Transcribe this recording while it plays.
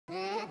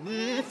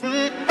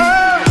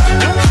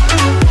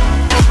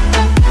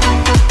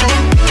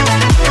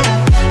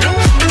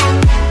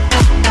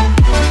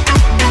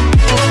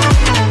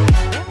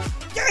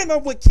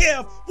Game with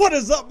Kev. What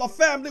is up, my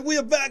family? We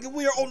are back and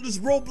we are on this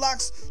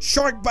Roblox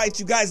Shark Bite,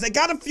 you guys. They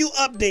got a few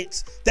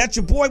updates that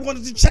your boy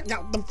wanted to check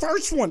out. The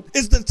first one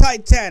is the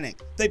Titanic.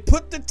 They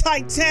put the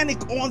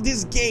Titanic on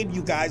this game,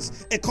 you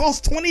guys. It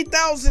costs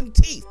 20,000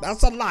 teeth.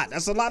 That's a lot.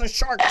 That's a lot of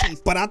shark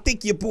teeth. But I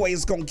think your boy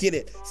is gonna get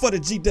it for the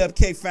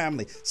GWK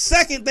family.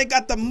 Second, they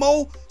got the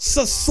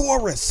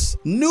Mosasaurus.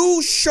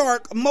 New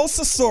shark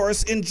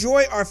Mosasaurus.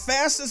 Enjoy our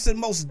fastest and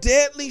most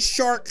deadly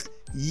shark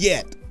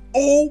yet.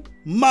 Oh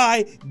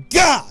my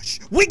gosh,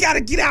 we gotta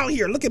get out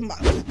here. Look at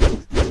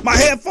my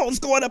headphones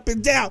going up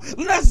and down.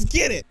 Let's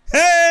get it.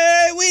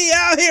 Hey, we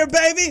out here,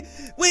 baby.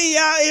 We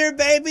out here,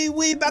 baby.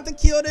 We about to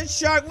kill this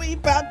shark. We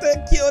about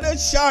to kill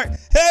this shark.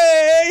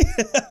 Hey,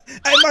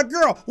 hey, my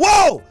girl.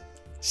 Whoa,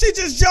 she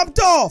just jumped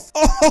off.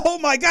 Oh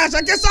my gosh,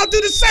 I guess I'll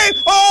do the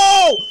same.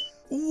 Oh,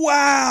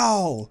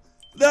 wow,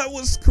 that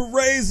was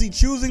crazy.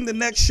 Choosing the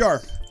next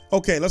shark.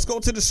 Okay, let's go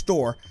to the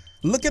store.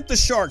 Look at the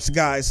sharks,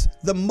 guys.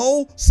 The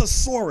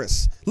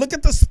Mosasaurus. Look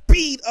at the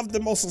speed of the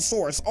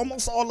Mosasaurus,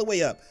 almost all the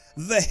way up.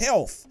 The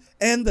health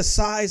and the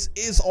size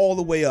is all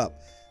the way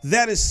up.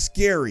 That is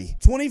scary.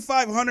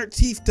 2,500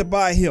 teeth to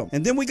buy him.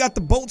 And then we got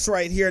the boats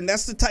right here, and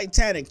that's the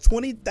Titanic.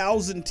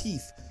 20,000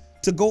 teeth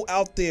to go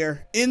out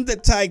there in the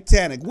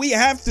Titanic. We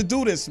have to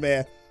do this,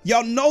 man.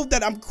 Y'all know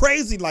that I'm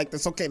crazy like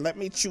this. Okay, let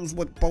me choose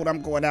what boat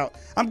I'm going out.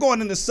 I'm going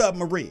in the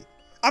submarine.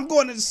 I'm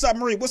going in the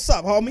submarine. What's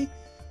up, homie?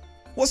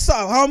 What's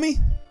up, homie?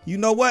 You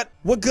know what?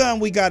 What gun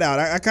we got out?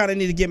 I kind of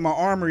need to get my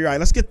armory right.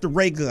 Let's get the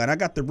ray gun. I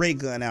got the ray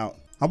gun out.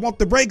 I want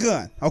the ray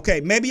gun.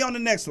 Okay, maybe on the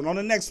next one. On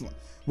the next one,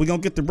 we're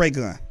gonna get the ray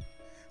gun.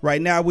 Right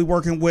now, we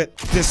working with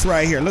this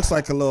right here. Looks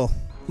like a little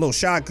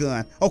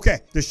shotgun.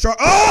 Okay, the shark.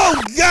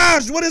 Oh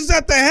gosh, what is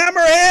that? The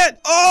hammerhead?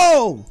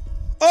 Oh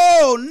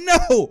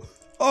no.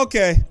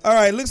 Okay, all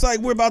right. Looks like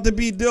we're about to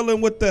be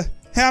dealing with the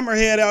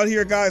hammerhead out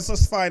here, guys.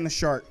 Let's find the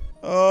shark.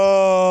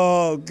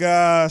 Oh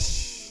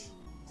gosh.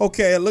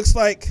 Okay, it looks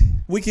like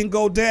we can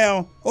go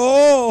down.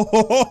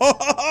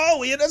 Oh,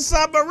 we in a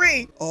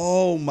submarine.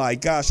 Oh my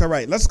gosh. All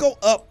right, let's go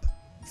up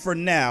for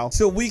now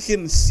so we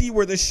can see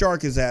where the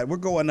shark is at. We're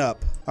going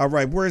up. All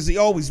right, where is he?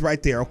 Oh, he's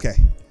right there. Okay.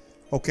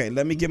 Okay,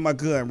 let me get my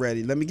gun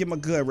ready. Let me get my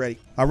gun ready.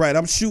 All right,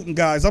 I'm shooting,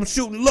 guys. I'm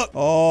shooting. Look.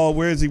 Oh,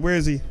 where is he? Where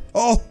is he?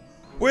 Oh,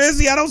 where is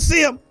he? I don't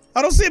see him.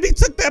 I don't see him. He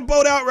took that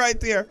boat out right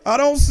there. I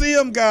don't see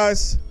him,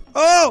 guys.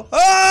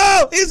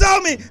 Oh, he's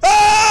on me.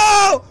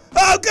 Oh,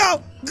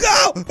 go.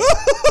 Go!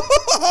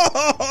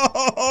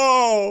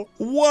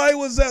 Why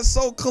was that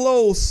so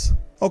close?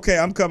 Okay,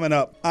 I'm coming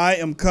up. I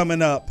am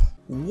coming up.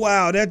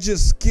 Wow, that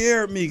just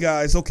scared me,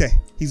 guys. Okay,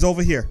 he's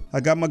over here. I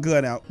got my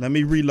gun out. Let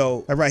me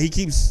reload. All right, he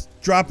keeps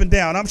dropping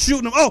down. I'm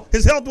shooting him. Oh,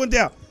 his health went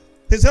down.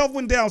 His health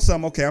went down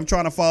some. Okay, I'm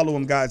trying to follow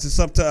him, guys. It's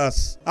up to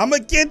us. I'm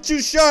gonna get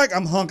you, shark.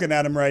 I'm honking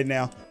at him right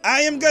now.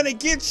 I am gonna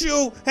get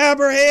you,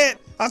 hammerhead.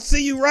 I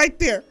see you right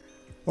there.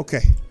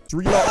 Okay, let's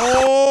reload.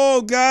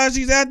 Oh, gosh,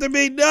 he's after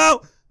me.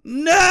 No.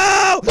 No!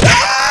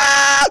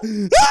 Ah!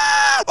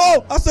 Ah!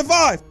 Oh, I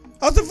survived.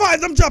 I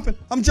survived. I'm jumping.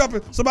 I'm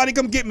jumping. Somebody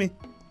come get me.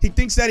 He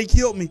thinks that he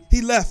killed me.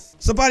 He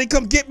left. Somebody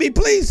come get me,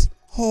 please.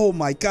 Oh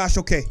my gosh.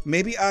 Okay,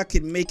 maybe I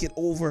can make it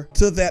over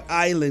to that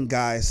island,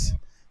 guys.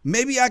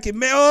 Maybe I can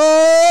make.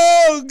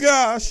 Oh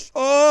gosh.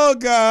 Oh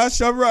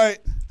gosh. All right.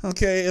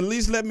 Okay, at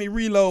least let me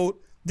reload.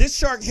 This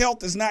shark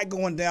health is not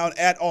going down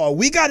at all.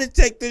 We got to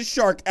take this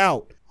shark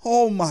out.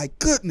 Oh my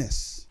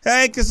goodness.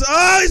 Hey,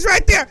 oh, he's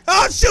right there.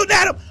 Oh, I'm shooting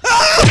at him.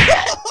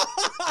 Oh!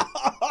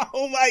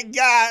 Oh my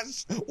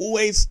gosh.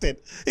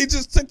 Wasted. He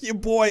just took your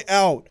boy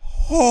out.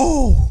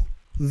 Oh,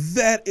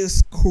 that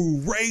is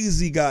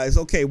crazy, guys.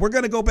 Okay, we're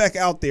going to go back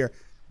out there.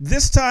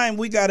 This time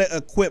we got to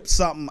equip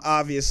something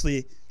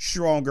obviously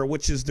stronger,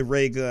 which is the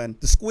ray gun.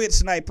 The squid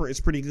sniper is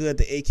pretty good.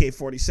 The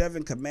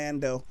AK-47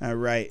 commando. All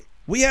right.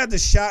 We had the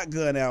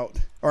shotgun out,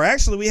 or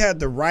actually we had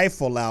the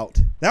rifle out.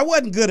 That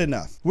wasn't good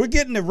enough. We're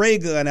getting the ray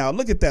gun out.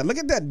 Look at that. Look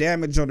at that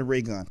damage on the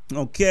ray gun.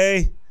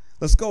 Okay,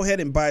 let's go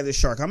ahead and buy the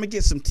shark. I'm gonna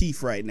get some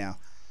teeth right now.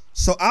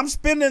 So I'm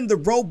spending the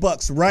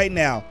Robux right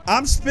now.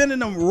 I'm spending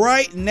them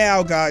right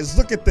now, guys.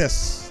 Look at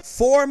this.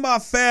 For my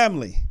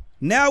family.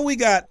 Now we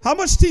got, how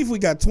much teeth we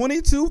got?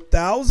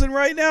 22,000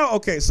 right now?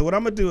 Okay, so what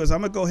I'm gonna do is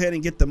I'm gonna go ahead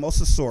and get the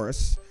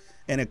Mosasaurus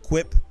and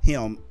equip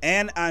him,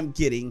 and I'm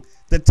getting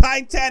the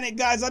Titanic,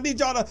 guys. I need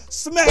y'all to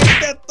smash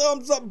that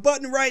thumbs up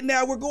button right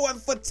now. We're going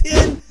for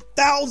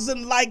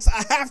 10,000 likes.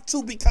 I have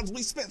to because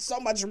we spent so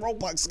much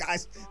Robux,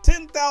 guys.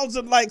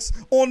 10,000 likes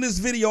on this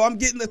video. I'm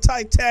getting the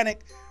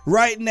Titanic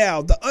right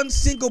now. The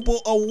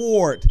Unsinkable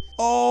Award.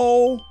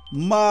 Oh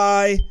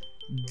my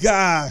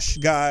gosh,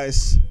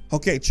 guys.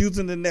 Okay,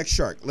 choosing the next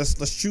shark. Let's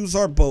choose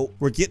our boat.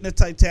 We're getting the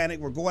Titanic.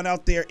 We're going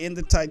out there in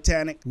the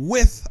Titanic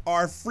with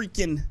our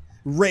freaking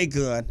ray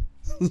gun.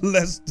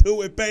 Let's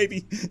do it,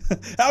 baby.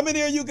 How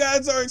many of you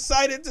guys are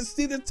excited to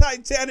see the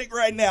Titanic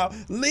right now?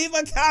 Leave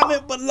a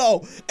comment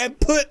below and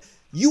put,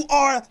 "You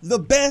are the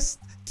best,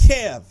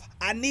 Kev."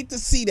 I need to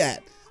see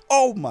that.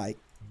 Oh my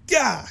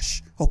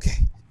gosh. Okay,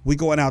 we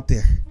going out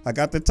there. I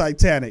got the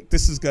Titanic.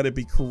 This is gonna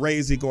be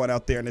crazy going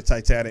out there in the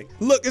Titanic.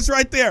 Look, it's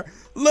right there.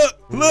 Look.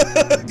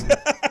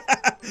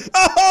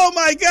 Oh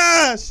my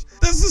gosh.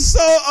 This is so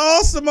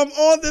awesome. I'm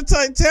on the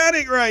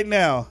Titanic right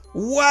now.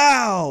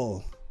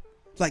 Wow.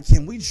 Like,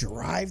 can we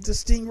drive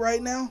this thing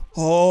right now?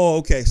 Oh,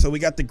 okay. So we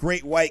got the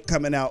Great White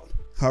coming out.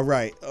 All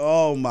right.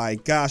 Oh my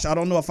gosh. I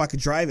don't know if I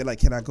could drive it. Like,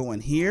 can I go in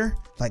here?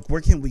 Like,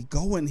 where can we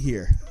go in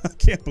here? I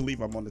can't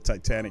believe I'm on the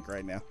Titanic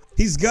right now.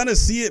 He's gonna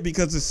see it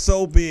because it's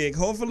so big.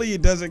 Hopefully he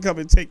doesn't come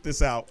and take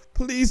this out.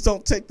 Please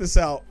don't take this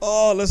out.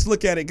 Oh, let's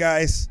look at it,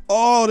 guys.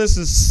 Oh, this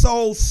is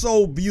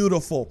so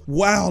beautiful.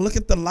 Wow, look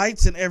at the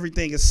lights and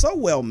everything. It's so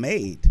well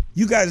made.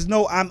 You guys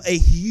know I'm a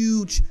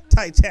huge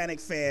Titanic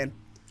fan.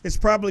 It's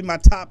probably my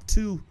top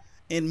 2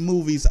 in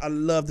movies. I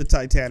love the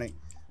Titanic.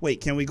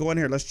 Wait, can we go in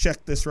here? Let's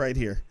check this right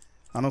here.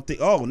 I don't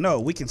think, oh no,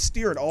 we can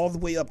steer it all the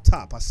way up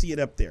top. I see it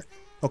up there.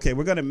 Okay,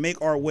 we're gonna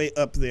make our way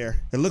up there.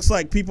 It looks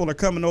like people are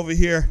coming over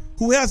here.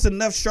 Who has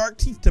enough shark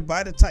teeth to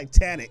buy the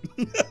Titanic?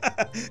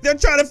 They're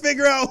trying to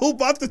figure out who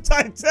bought the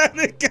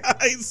Titanic,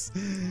 guys.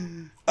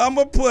 I'm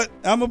gonna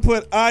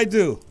put I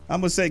do. I'm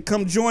gonna say,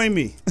 come join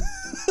me.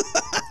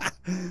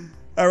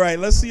 All right,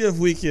 let's see if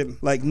we can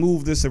like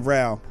move this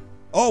around.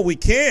 Oh, we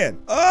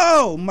can.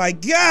 Oh my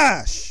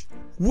gosh.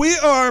 We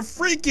are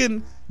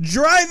freaking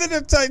driving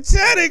the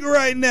Titanic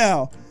right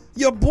now.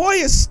 Your boy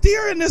is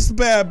steering this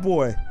bad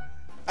boy.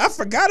 I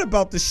forgot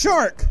about the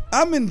shark.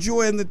 I'm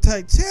enjoying the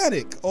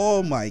Titanic.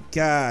 Oh my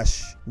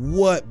gosh.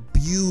 What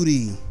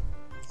beauty.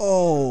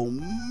 Oh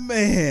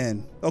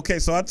man. Okay,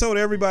 so I told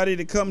everybody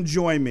to come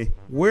join me.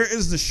 Where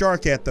is the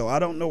shark at though? I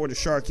don't know where the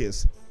shark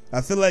is. I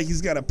feel like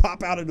he's gonna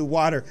pop out of the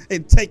water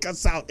and take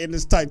us out in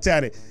this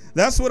Titanic.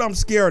 That's what I'm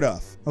scared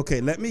of.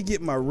 Okay, let me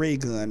get my ray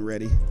gun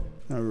ready.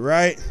 All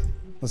right,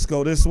 let's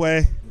go this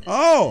way.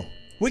 Oh,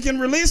 we can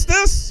release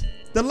this?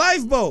 The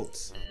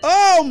lifeboats.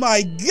 Oh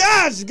my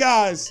gosh,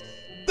 guys.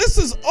 This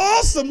is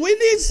awesome. We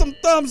need some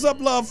thumbs up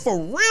love for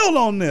real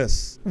on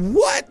this.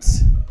 What?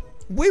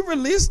 We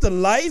released the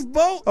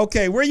lifeboat?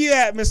 Okay, where you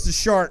at, Mr.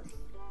 Shark?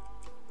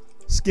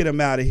 Let's get him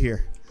out of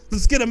here.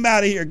 Let's get him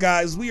out of here,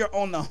 guys. We are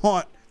on the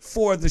hunt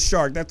for the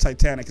shark. That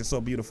Titanic is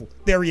so beautiful.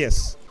 There he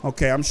is.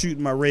 Okay, I'm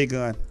shooting my ray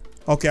gun.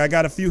 Okay, I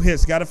got a few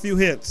hits.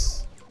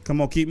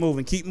 Come on, keep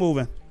moving, keep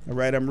moving. All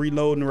right, I'm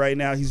reloading right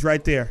now. He's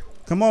right there.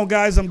 Come on,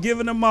 guys, I'm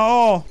giving him my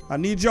all. I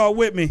need y'all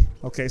with me.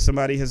 Okay,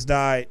 somebody has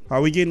died.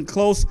 Are we getting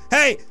close?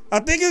 Hey, I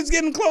think it's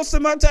getting close to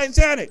my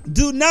Titanic.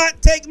 Do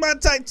not take my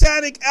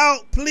Titanic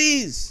out,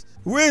 please.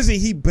 Where is he?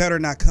 He better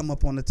not come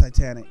up on the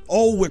Titanic.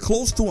 Oh, we're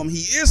close to him. He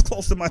is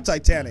close to my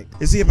Titanic.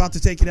 Is he about to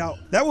take it out?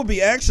 That would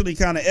be actually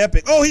kind of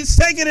epic. Oh, he's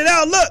taking it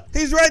out. Look,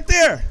 he's right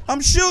there.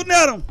 I'm shooting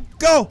at him.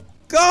 Go,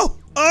 go.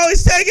 Oh,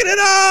 he's taking it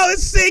out.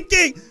 It's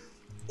sinking.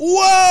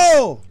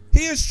 Whoa.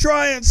 He is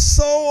trying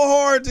so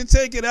hard to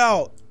take it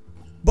out,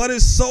 but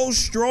it's so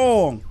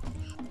strong.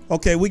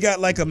 Okay, we got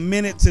like a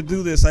minute to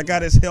do this. I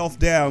got his health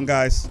down,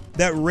 guys.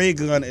 That ray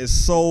gun is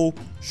so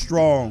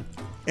strong.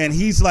 And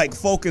he's like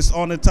focused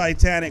on the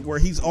Titanic where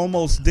he's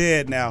almost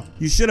dead now.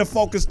 You should have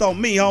focused on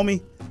me,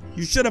 homie.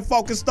 You should have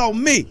focused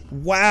on me.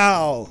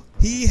 Wow.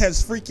 He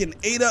has freaking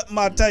ate up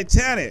my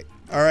Titanic.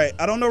 All right,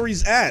 I don't know where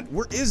he's at.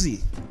 Where is he?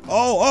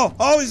 Oh,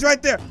 he's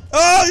right there.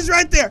 Oh, he's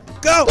right there.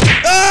 Go.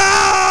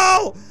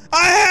 Oh,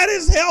 I had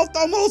his health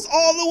almost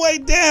all the way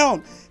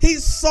down. He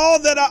saw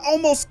that I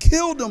almost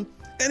killed him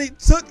and he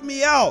took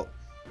me out.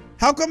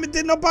 How come it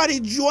didn't nobody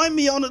join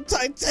me on the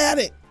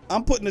Titanic?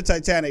 I'm putting the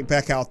Titanic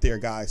back out there,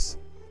 guys.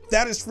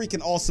 That is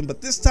freaking awesome.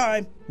 But this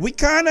time, we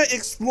kind of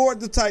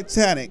explored the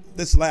Titanic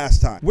this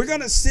last time. We're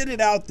going to sit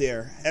it out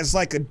there as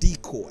like a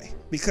decoy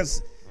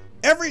because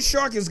every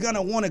shark is going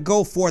to want to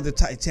go for the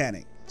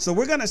Titanic. So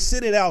we're going to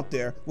sit it out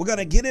there. We're going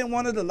to get in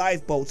one of the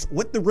lifeboats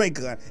with the ray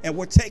gun and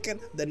we're taking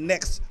the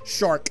next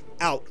shark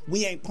out.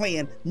 We ain't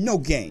playing no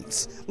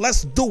games.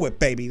 Let's do it,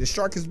 baby. The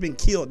shark has been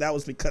killed. That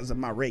was because of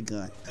my ray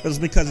gun. It was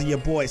because of your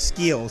boy's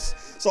skills.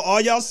 So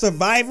all y'all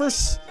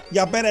survivors,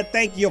 y'all better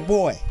thank your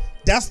boy.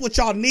 That's what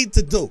y'all need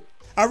to do.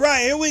 All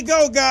right, here we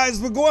go, guys.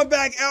 We're going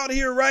back out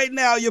here right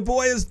now. Your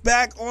boy is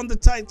back on the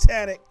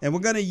Titanic, and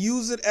we're going to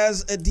use it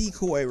as a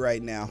decoy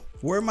right now.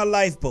 Where are my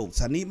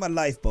lifeboats? I need my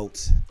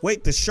lifeboats.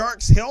 Wait, the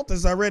shark's health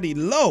is already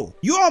low.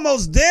 You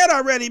almost dead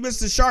already,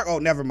 Mr. Shark. Oh,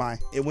 never mind.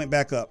 It went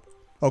back up.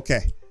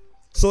 Okay.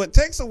 So it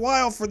takes a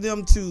while for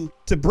them to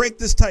break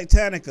this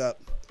Titanic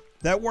up.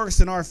 That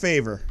works in our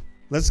favor.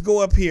 Let's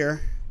go up here.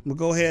 We'll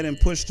go ahead and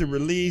push the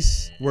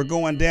release. We're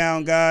going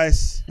down,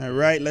 guys. All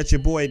right, let your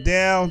boy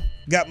down.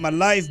 Got my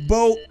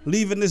lifeboat,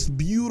 leaving this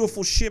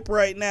beautiful ship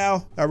right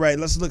now. All right,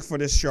 let's look for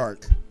this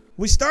shark.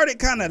 We started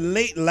kind of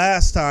late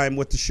last time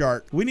with the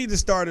shark. We need to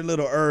start a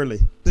little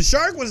early. The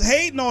shark was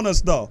hating on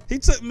us, though. He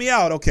took me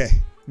out. Okay,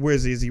 where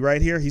is he? Is he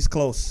right here? He's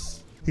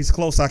close. He's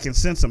close. I can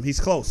sense him. He's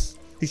close.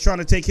 He's trying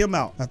to take him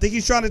out. I think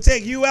he's trying to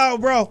take you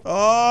out, bro.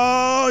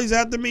 Oh, he's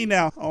after me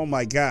now. Oh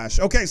my gosh.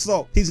 Okay,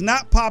 so he's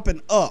not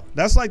popping up.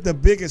 That's like the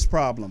biggest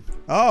problem.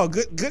 Oh,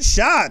 good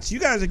shots.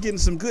 You guys are getting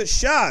some good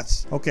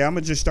shots. Okay, I'm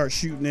gonna just start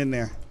shooting in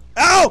there.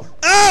 Oh,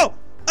 oh,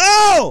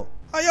 oh!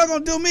 How y'all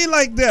gonna do me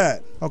like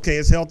that? Okay,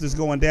 his health is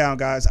going down,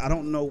 guys. I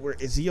don't know where,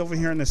 is he over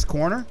here in this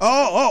corner?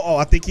 Oh,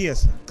 I think he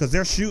is, because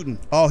they're shooting.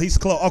 Oh, he's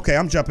close. Okay,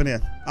 I'm jumping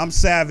in. I'm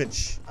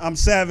savage. I'm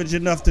savage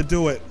enough to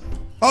do it.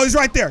 Oh, he's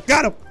right there.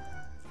 Got him.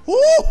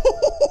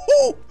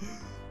 Ooh,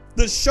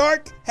 the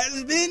shark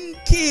has been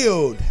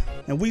killed.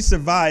 And we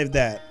survived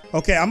that.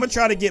 Okay, I'm gonna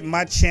try to get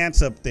my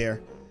chance up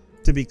there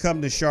to become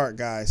the shark,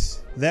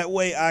 guys. That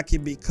way I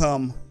can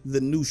become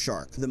the new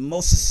shark, the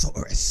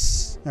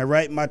Mosasaurus. All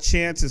right, my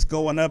chance is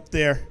going up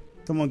there.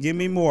 Come on, give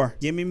me more.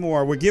 Give me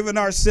more. We're giving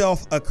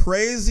ourselves a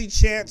crazy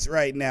chance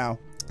right now.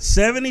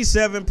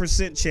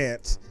 77%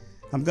 chance.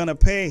 I'm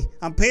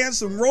paying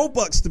some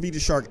Robux to be the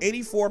shark.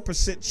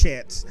 84%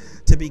 chance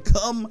to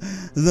become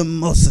the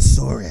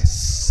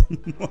Mosasaurus.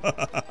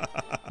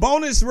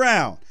 Bonus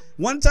round.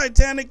 1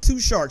 Titanic, 2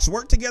 sharks.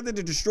 Work together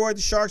to destroy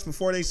the sharks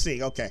before they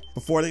sink. Okay,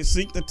 before they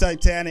sink the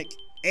Titanic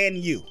and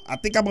you. I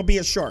think I'm gonna be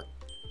a shark.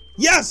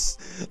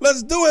 Yes,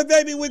 let's do it,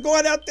 baby. We're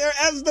going out there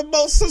as the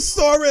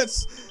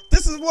Mosasaurus.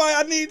 This is why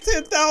I need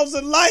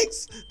 10,000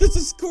 likes. This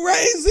is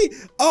crazy.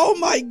 Oh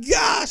my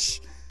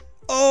gosh.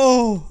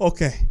 Oh,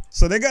 okay.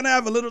 So they're gonna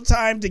have a little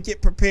time to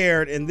get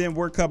prepared, and then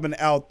we're coming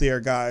out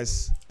there,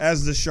 guys,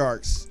 as the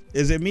sharks.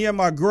 Is it me and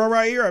my girl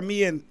right here, or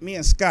me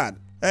and Scott?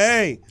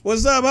 Hey,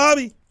 what's up,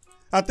 homie?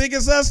 I think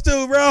it's us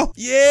two, bro.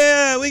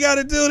 Yeah, we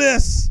gotta do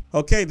this.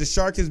 Okay, the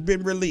shark has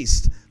been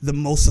released. The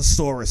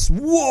Mosasaurus.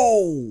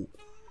 Whoa.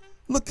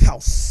 Look how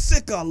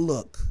sick I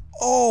look.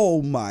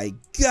 Oh my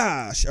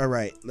gosh. All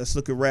right, let's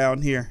look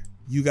around here.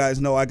 You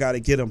guys know I gotta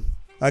get him.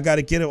 I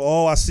gotta get him.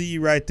 Oh, I see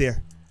you right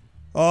there.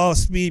 Oh,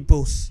 speed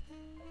boost.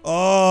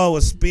 Oh,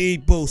 a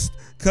speed boost.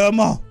 Come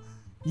on.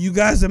 You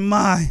guys are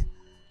mine.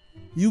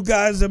 You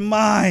guys are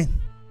mine.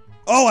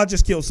 Oh, I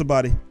just killed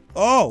somebody.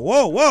 Oh,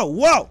 whoa, whoa,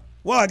 whoa.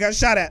 Whoa, I got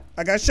shot at.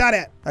 I got shot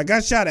at. I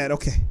got shot at.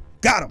 Okay,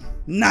 got him.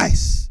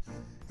 Nice.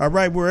 All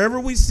right, wherever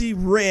we see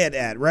red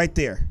at, right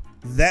there,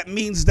 that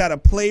means that a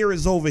player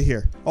is over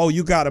here. Oh,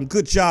 you got him.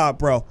 Good job,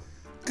 bro.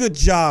 Good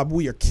job.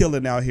 We are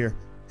killing out here.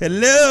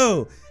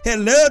 Hello.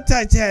 Hello,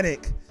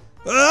 Titanic.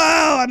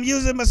 Oh, I'm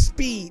using my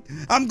speed.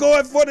 I'm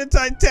going for the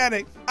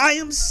Titanic. I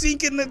am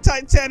sinking the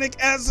Titanic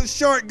as a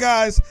shark,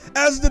 guys.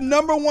 As the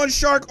 #1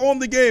 shark on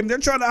the game. They're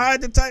trying to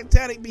hide the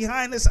Titanic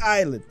behind this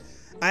island.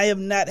 I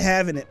am not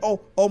having it.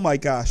 Oh my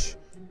gosh.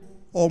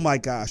 Oh my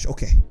gosh.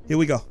 Okay, here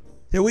we go.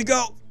 Here we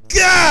go.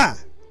 Gah!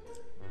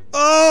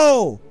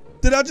 Oh,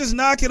 did I just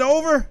knock it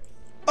over?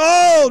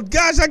 Oh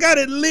gosh, I got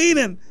it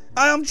leaning.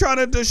 I am trying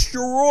to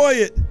destroy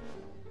it.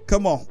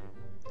 Come on.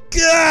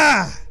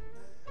 Gah!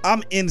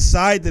 I'm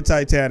inside the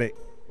Titanic.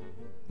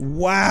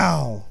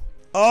 Wow.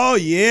 Oh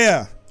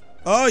yeah.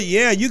 Oh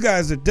yeah, you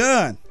guys are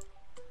done.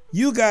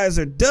 You guys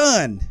are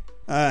done.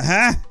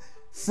 Uh-huh.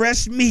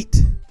 Fresh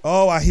meat.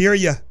 Oh, I hear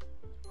you.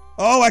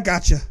 Oh, I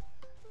got you.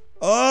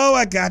 Oh,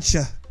 I got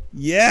you.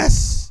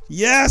 Yes.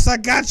 Yes, I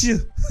got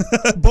you.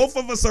 Both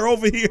of us are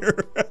over here.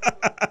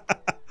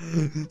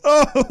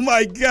 Oh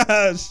my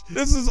gosh.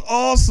 This is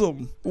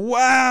awesome.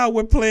 Wow,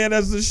 we're playing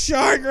as the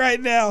shark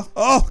right now.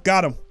 Oh,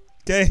 got him.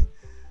 Okay.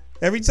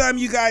 Every time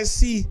you guys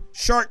see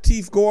shark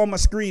teeth go on my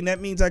screen,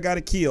 that means I got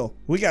a kill.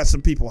 We got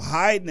some people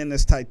hiding in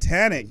this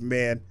Titanic,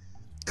 man.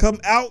 Come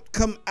out,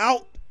 come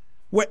out.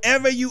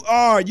 Wherever you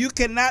are, you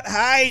cannot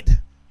hide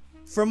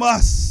from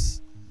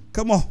us.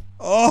 Come on.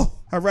 Oh,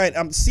 all right.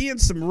 I'm seeing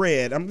some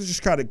red. I'm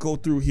just trying to go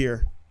through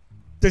here.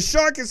 The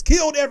shark has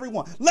killed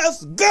everyone.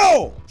 Let's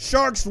go.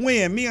 Sharks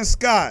win. Me and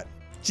Scott.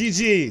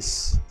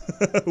 GG's.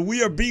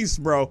 We are beasts,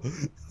 bro.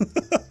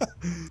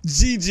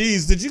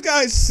 GG's. Did you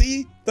guys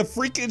see the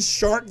freaking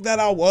shark that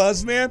I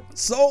was, man?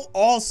 So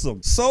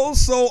awesome. So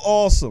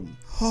awesome.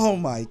 Oh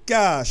my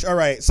gosh. All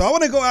right. So I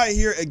want to go out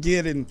here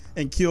again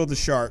and kill the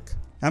shark.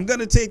 I'm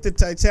going to take the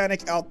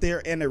Titanic out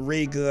there and a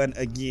ray gun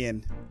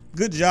again.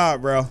 Good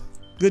job, bro.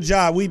 Good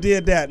job. We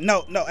did that.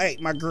 No. Hey,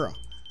 my girl.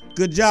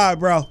 Good job,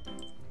 bro.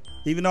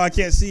 Even though I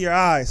can't see your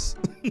eyes.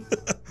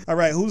 All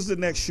right. Who's the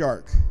next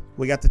shark?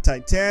 We got the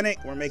Titanic.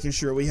 We're making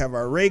sure we have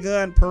our ray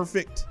gun.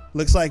 Perfect.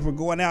 Looks like we're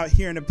going out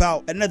here in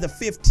about another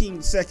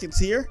 15 seconds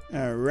here.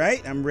 All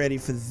right. I'm ready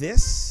for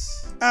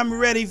this. I'm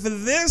ready for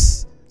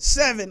this.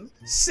 7,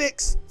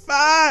 6,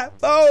 5,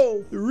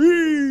 4,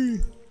 3,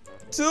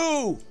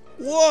 2,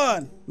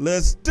 1.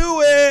 Let's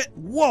do it.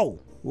 Whoa.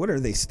 What are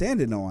they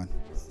standing on?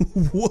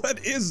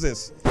 What is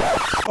this?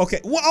 Okay.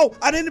 Whoa.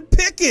 I didn't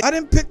pick it. I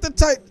didn't pick the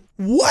type.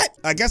 What?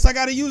 I guess I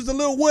got to use the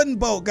little wooden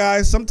boat,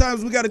 guys.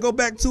 Sometimes we got to go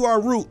back to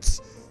our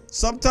roots.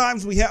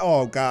 Sometimes we have.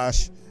 Oh,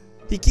 gosh.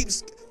 They keep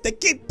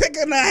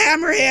picking the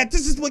hammerhead.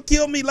 This is what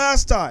killed me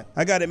last time.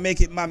 I got to make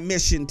it my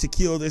mission to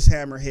kill this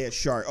hammerhead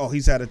shark. Oh,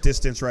 he's at a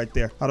distance right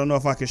there. I don't know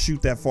if I can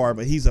shoot that far,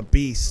 but he's a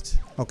beast.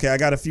 Okay, I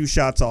got a few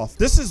shots off.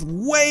 This is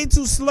way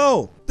too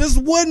slow. This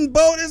wooden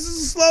boat is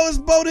the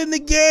slowest boat in the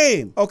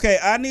game. Okay,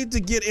 I need to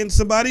get in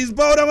somebody's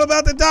boat. I'm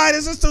about to die.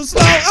 This is too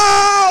slow.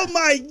 Oh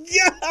my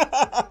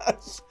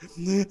gosh.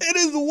 It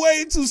is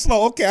way too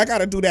slow. Okay, I got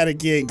to do that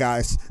again,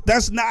 guys.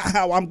 That's not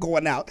how I'm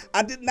going out.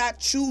 I did not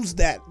choose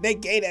that. They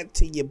gave that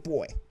to your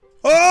boy.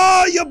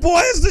 Oh, your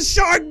boy is the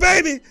shark,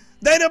 baby.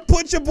 They done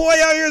put your boy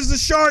out here as the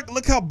shark.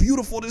 Look how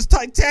beautiful this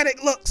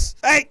Titanic looks.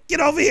 Hey, get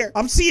over here.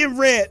 I'm seeing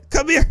red.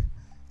 Come here.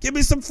 Give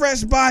me some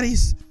fresh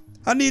bodies.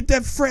 I need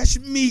that fresh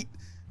meat.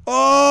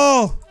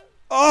 Oh,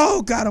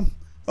 got him.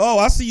 Oh,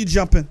 I see you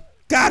jumping.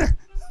 Got her.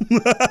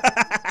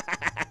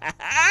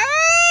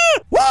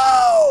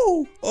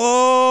 Whoa!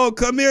 Oh,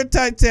 come here,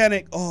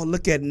 Titanic. Oh,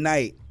 look at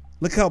night.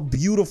 Look how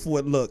beautiful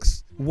it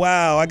looks.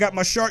 Wow, I got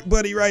my shark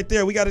buddy right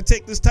there. We got to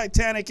take this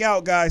Titanic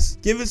out, guys.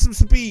 Give it some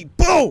speed.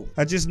 Boom!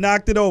 I just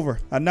knocked it over.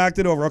 I knocked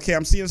it over. Okay,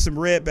 I'm seeing some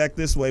red back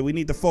this way. We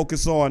need to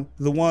focus on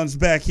the ones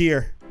back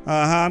here.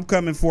 I'm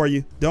coming for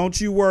you. Don't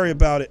you worry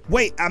about it.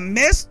 Wait, I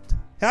missed?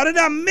 How did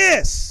I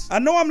miss? I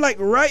know I'm like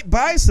right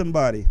by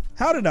somebody.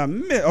 How did I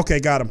miss? Okay,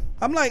 got him.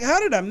 I'm like, how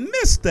did I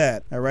miss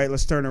that? All right,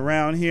 let's turn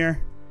around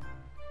here.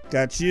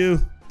 Got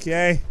you.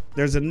 Okay,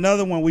 there's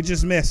another one we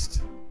just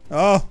missed.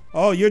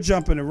 Oh, you're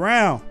jumping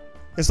around.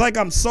 It's like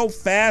I'm so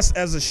fast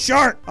as a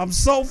shark. I'm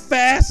so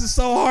fast, it's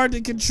so hard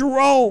to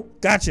control.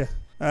 Gotcha.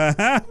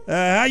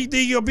 How you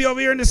think you'll be over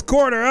here in this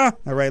corner, huh?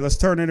 All right, let's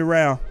turn it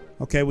around.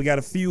 Okay, we got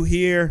a few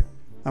here.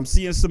 I'm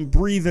seeing some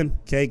breathing.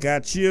 Okay,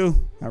 got you.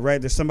 All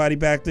right, there's somebody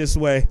back this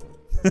way.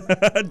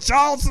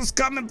 Charles is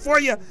coming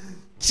for you.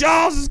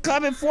 Charles is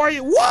coming for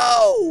you.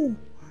 Whoa!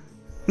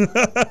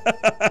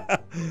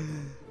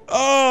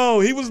 Oh,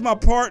 he was my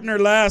partner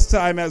last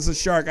time as a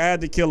shark. I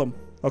had to kill him.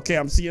 Okay,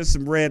 I'm seeing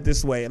some red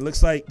this way. It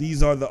looks like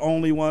these are the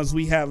only ones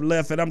we have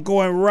left, and I'm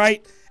going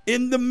right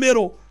in the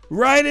middle.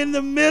 Right in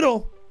the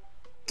middle.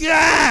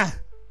 Gah!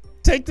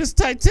 Take this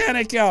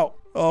Titanic out.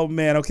 Oh,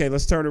 man. Okay,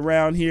 let's turn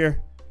around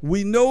here.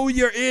 We know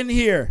you're in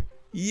here.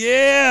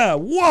 Yeah.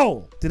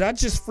 Whoa. Did I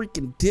just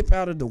freaking dip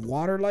out of the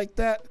water like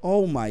that?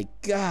 Oh, my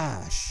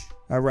gosh.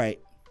 All right.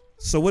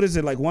 So what is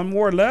it, like one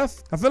more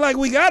left? I feel like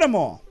we got them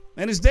all.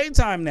 And it's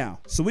daytime now,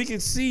 so we can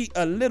see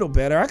a little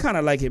better. I kind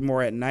of like it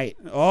more at night.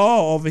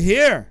 Oh, over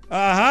here.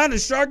 The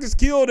shark has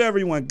killed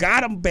everyone.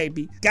 Got him,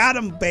 baby. Got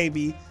him,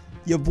 baby.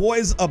 Your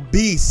boy's a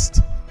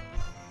beast.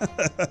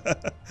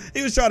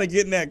 He was trying to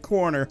get in that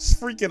corner. It's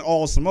freaking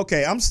awesome.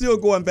 Okay, I'm still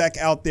going back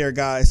out there,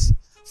 guys,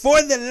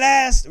 for the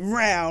last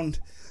round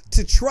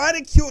to try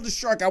to kill the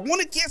shark. I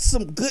want to get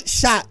some good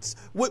shots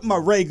with my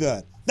ray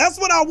gun. That's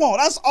what I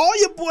want. That's all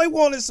your boy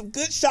wants, is some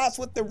good shots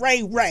with the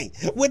Ray.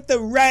 With the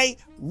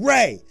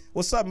Ray.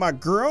 What's up, my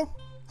girl?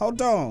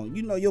 Hold on.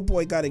 You know your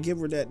boy got to give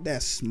her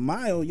that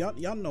smile.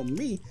 Y'all know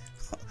me.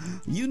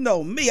 You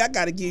know me. I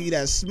got to give you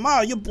that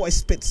smile. Your boy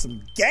spit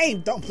some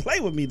game. Don't play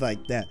with me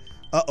like that.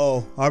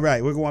 Uh-oh. All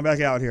right, we're going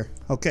back out here.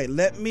 Okay,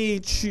 let me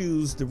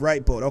choose the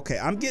right boat. Okay,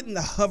 I'm getting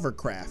the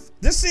hovercraft.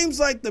 This seems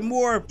like the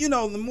more,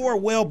 the more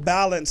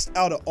well-balanced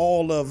out of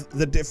all of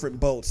the different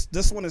boats.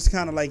 This one is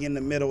kind of like in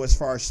the middle as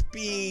far as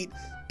speed,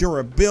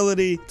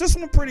 durability. This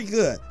one pretty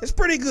good. It's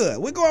pretty good.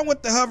 We're going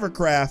with the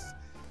hovercraft,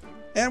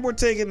 and we're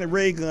taking the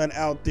ray gun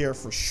out there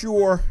for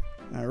sure.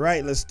 All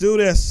right, let's do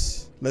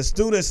this. Let's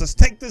do this. Let's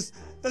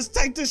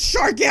take this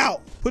shark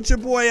out. Put your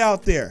boy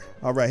out there.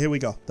 All right, here we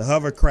go. The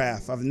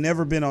hovercraft. I've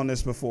never been on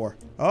this before.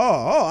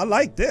 Oh, I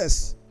like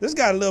this. This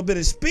got a little bit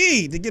of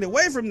speed to get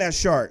away from that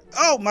shark.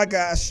 Oh my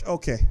gosh.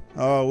 Okay.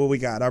 Oh, what we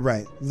got? All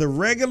right. The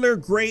regular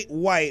great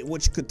white,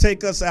 which could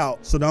take us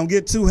out. So don't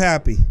get too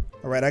happy.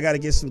 All right, I got to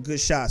get some good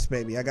shots,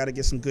 baby. I got to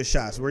get some good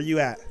shots. Where you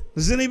at?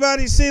 Does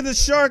anybody see the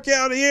shark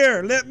out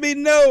here? Let me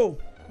know.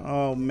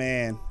 Oh,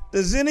 man.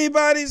 Does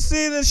anybody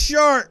see the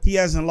shark? He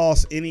hasn't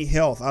lost any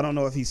health. I don't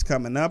know if he's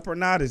coming up or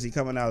not. Is he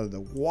coming out of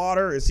the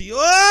water? Is he?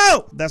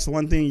 Oh! That's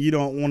one thing you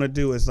don't want to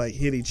do, is like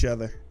hit each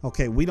other.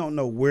 Okay, we don't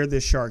know where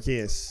this shark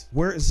is.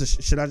 Where is this?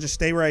 Should I just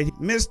stay right here?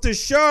 Mr.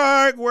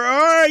 Shark, where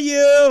are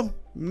you?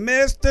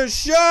 Mr.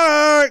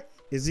 Shark!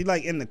 Is he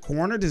like in the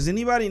corner? Does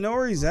anybody know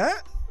where he's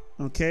at?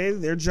 Okay,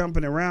 they're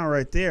jumping around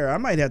right there. I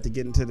might have to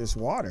get into this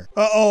water.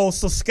 Uh-oh,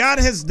 so Scott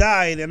has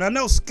died, and I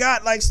know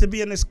Scott likes to be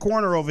in this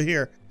corner over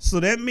here. So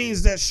that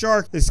means that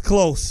shark is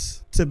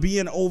close to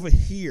being over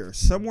here,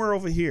 somewhere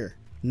over here.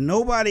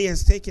 Nobody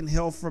has taken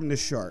health from the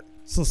shark.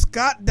 So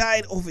Scott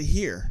died over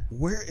here.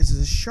 Where is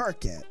the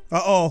shark at?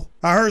 Uh-oh,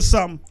 I heard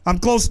something. I'm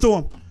close to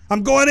him.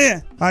 I'm going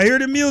in. I hear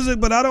the music,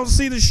 but I don't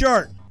see the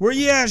shark. Where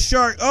you at,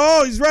 shark?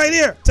 Oh, he's right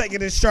here. Taking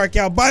this shark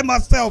out by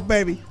myself,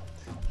 baby.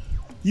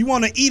 You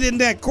want to eat in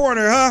that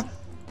corner, huh?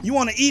 You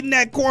want to eat in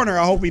that corner?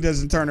 I hope he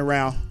doesn't turn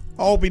around.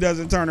 I hope he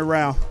doesn't turn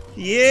around.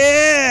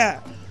 Yeah!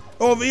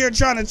 Over here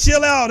trying to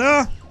chill out,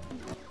 huh?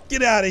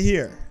 Get out of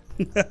here.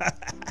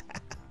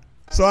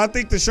 So I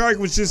think the shark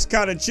was just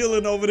kind of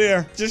chilling over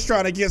there, just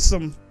trying to get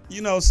some,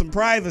 some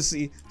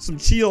privacy, some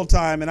chill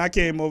time, and I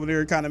came over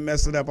there and kind of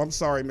messed it up. I'm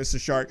sorry, Mr.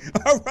 Shark.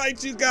 All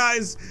right, you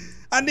guys.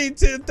 I need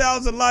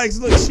 10,000 likes.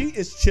 Look, she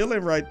is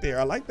chilling right there.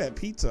 I like that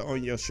pizza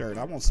on your shirt.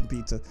 I want some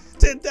pizza.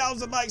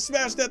 10,000 likes.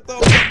 Smash that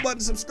thumbs up button.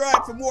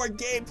 Subscribe for more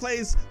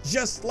gameplays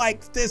just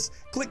like this.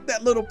 Click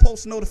that little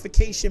post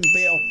notification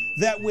bell.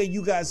 That way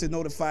you guys are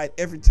notified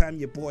every time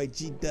your boy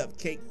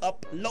GWK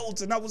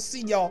uploads. And I will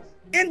see y'all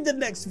in the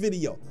next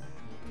video.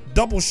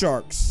 Double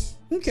sharks.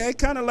 Okay,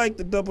 kind of like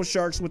the double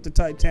sharks with the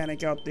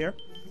Titanic out there.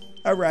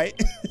 All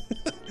right.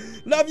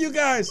 Love you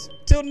guys.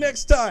 Till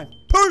next time.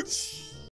 Peace.